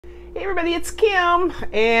Hey everybody, it's Kim,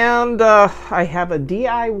 and I have a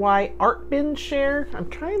DIY art bin share. I'm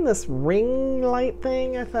trying this ring light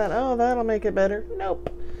thing. I thought, oh, that'll make it better. Nope.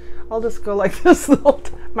 I'll just go like this little,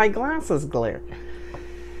 my glasses glare.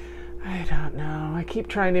 I don't know. I keep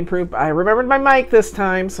trying to improve. I remembered my mic this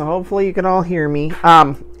time, so hopefully you can all hear me.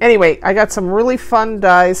 Anyway, I got some really fun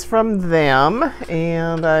dies from them,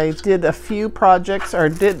 and I did a few projects, or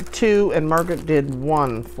did two, and Margaret did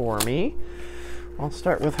one for me. I'll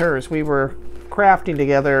start with hers. We were crafting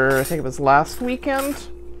together, I think it was last weekend.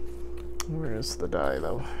 Where is the die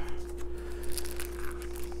though?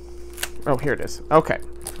 Oh, here it is. Okay.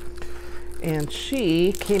 And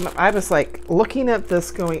she came up, I was like looking at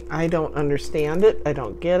this going, I don't understand it. I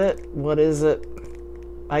don't get it. What is it?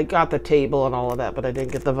 I got the table and all of that, but I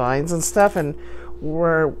didn't get the vines and stuff. And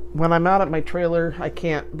when I'm out at my trailer, I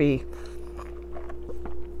can't be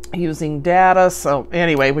using data. So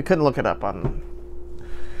anyway, we couldn't look it up on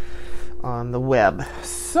the web.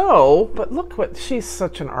 So, but look what, she's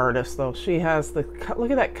such an artist though. She has the,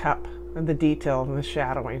 look at that cup and the detail and the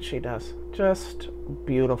shadowing she does. Just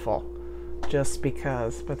beautiful. Just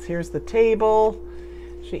because. But here's the table.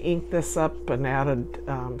 She inked this up and added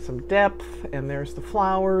some depth, and there's the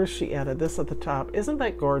flowers. She added this at the top. Isn't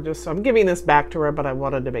that gorgeous? So I'm giving this back to her, but I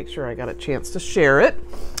wanted to make sure I got a chance to share it.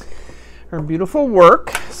 Her beautiful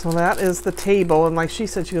work. So that is the table, and like she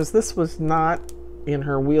said, she goes, this was not in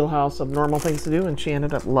her wheelhouse of normal things to do, and she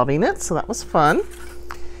ended up loving it, so that was fun.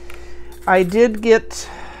 I did get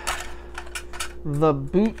the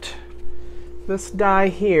boot, this die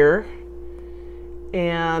here,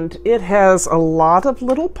 and it has a lot of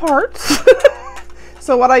little parts.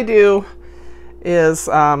 So what I do is,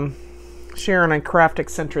 Sharon on Craft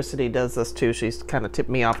Eccentricity does this too. She's kind of tipped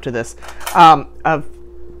me off to this, of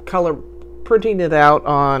color printing it out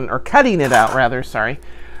on, or cutting it out rather, sorry.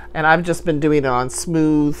 And I've just been doing it on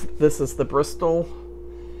smooth, this is the Bristol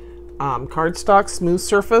cardstock smooth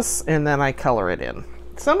surface, and then I color it in.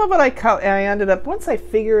 Some of it I ended up, once I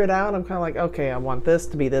figure it out, I'm kind of like, okay, I want this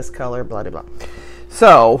to be this color, blah, blah, blah.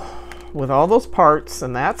 So, with all those parts,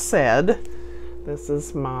 and that said, this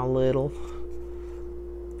is my little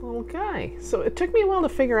guy. So it took me a while to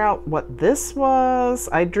figure out what this was.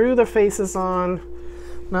 I drew the faces on,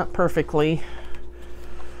 not perfectly.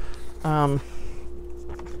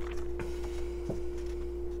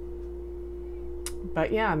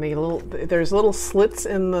 But yeah, and there's little slits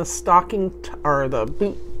in the stocking, or the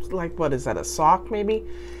boot, like what is that, a sock maybe?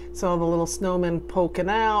 So the little snowman peeking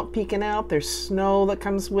out, there's snow that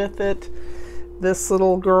comes with it. This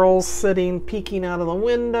little girl's sitting, peeking out of the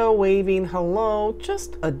window, waving hello,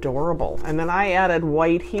 just adorable. And then I added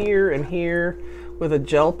white here and here with a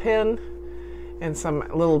gel pen, and some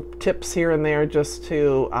little tips here and there just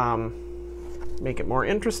to make it more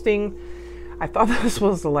interesting. I thought this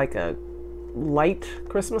was like a light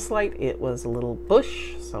Christmas light. It was a little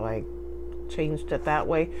bush, so I changed it that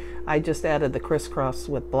way. I just added the crisscross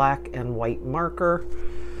with black and white marker.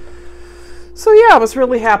 So yeah, I was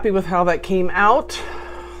really happy with how that came out.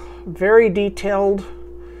 Very detailed,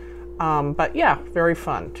 but yeah, very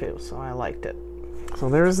fun too, so I liked it. So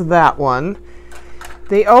there's that one.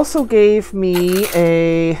 They also gave me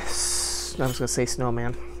I was gonna say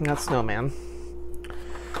snowman, not snowman,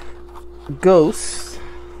 ghosts.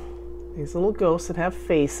 These little ghosts that have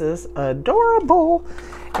faces, adorable.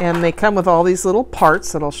 And they come with all these little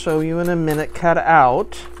parts that I'll show you in a minute cut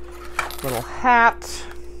out. Little hat.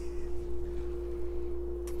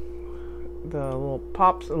 The little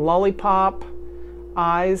pops, lollipop.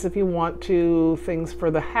 Eyes if you want to. Things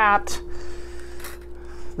for the hat.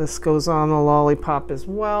 This goes on the lollipop as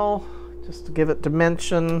well, just to give it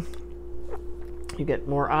dimension. You get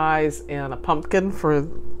more eyes and a pumpkin for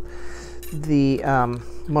the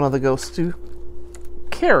one of the ghosts to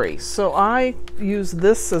carry. So I use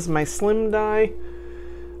this as my slim die,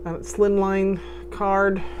 slimline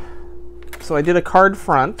card. So I did a card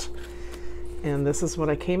front, and this is what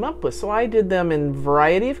I came up with. So I did them in a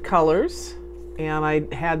variety of colors, and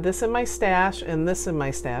I had this in my stash and this in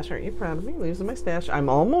my stash. Aren't you proud of me? Leaves in my stash. I'm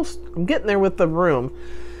getting there with the room.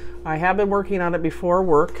 I have been working on it before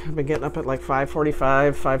work. I've been getting up at like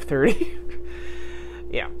 5:45, 5:30.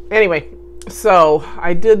 Yeah. Anyway, so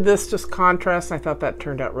I did this just contrast. I thought that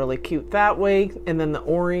turned out really cute that way. And then the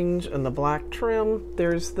orange and the black trim.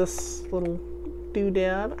 There's this little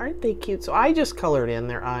doodad. Aren't they cute? So I just colored in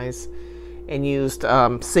their eyes and used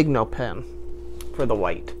Signo pen for the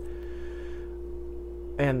white.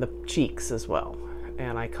 And the cheeks as well.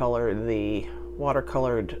 And I colored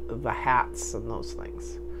watercolored the hats and those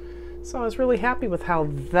things. So I was really happy with how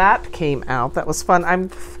that came out. That was fun. I'm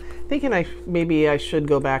thinking maybe I should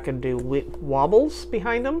go back and do wobbles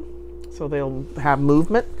behind them. So they'll have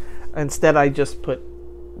movement. Instead, I just put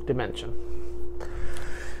dimension.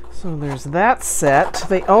 So there's that set.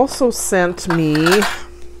 They also sent me,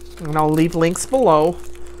 and I'll leave links below,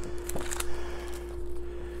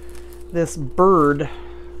 this bird.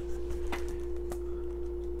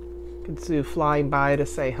 You can see flying by to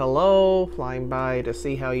say hello, flying by to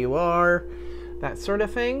see how you are, that sort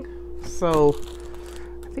of thing. So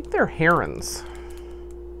I think they're herons.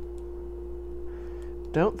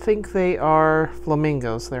 Don't think they are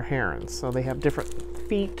flamingos, they're herons. So they have different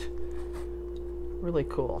feet. Really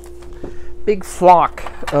cool. Big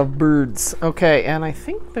flock of birds. Okay, and I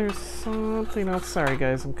think there's something else. Sorry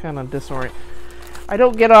guys, I'm kind of disoriented. I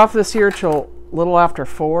don't get off this year till a little after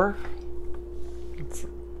 4.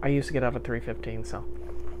 I used to get up at 3:15, so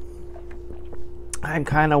I'm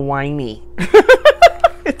kind of whiny.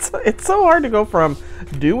 It's so hard to go from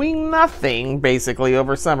doing nothing basically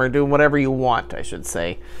over summer, doing whatever you want, I should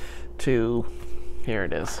say, to here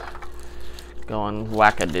it is, going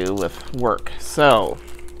wackadoo with work. So,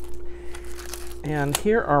 and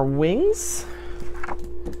here are wings.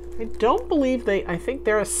 I don't believe I think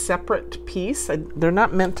they're a separate piece. They're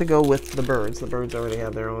not meant to go with the birds. The birds already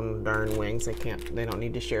have their own darn wings. They don't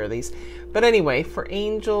need to share these. But anyway, for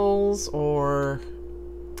angels or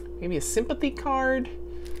maybe a sympathy card.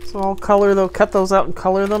 So I'll cut those out and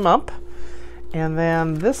color them up. And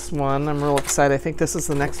then this one, I'm real excited. I think this is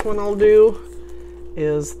the next one I'll do,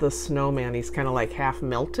 is the snowman. He's kind of like half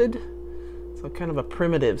melted. So kind of a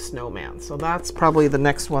primitive snowman. So that's probably the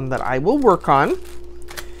next one that I will work on.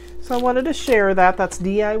 So I wanted to share that. That's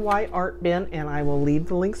DIY Art Bin, and I will leave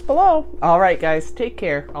the links below. All right, guys, take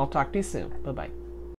care. I'll talk to you soon. Bye-bye.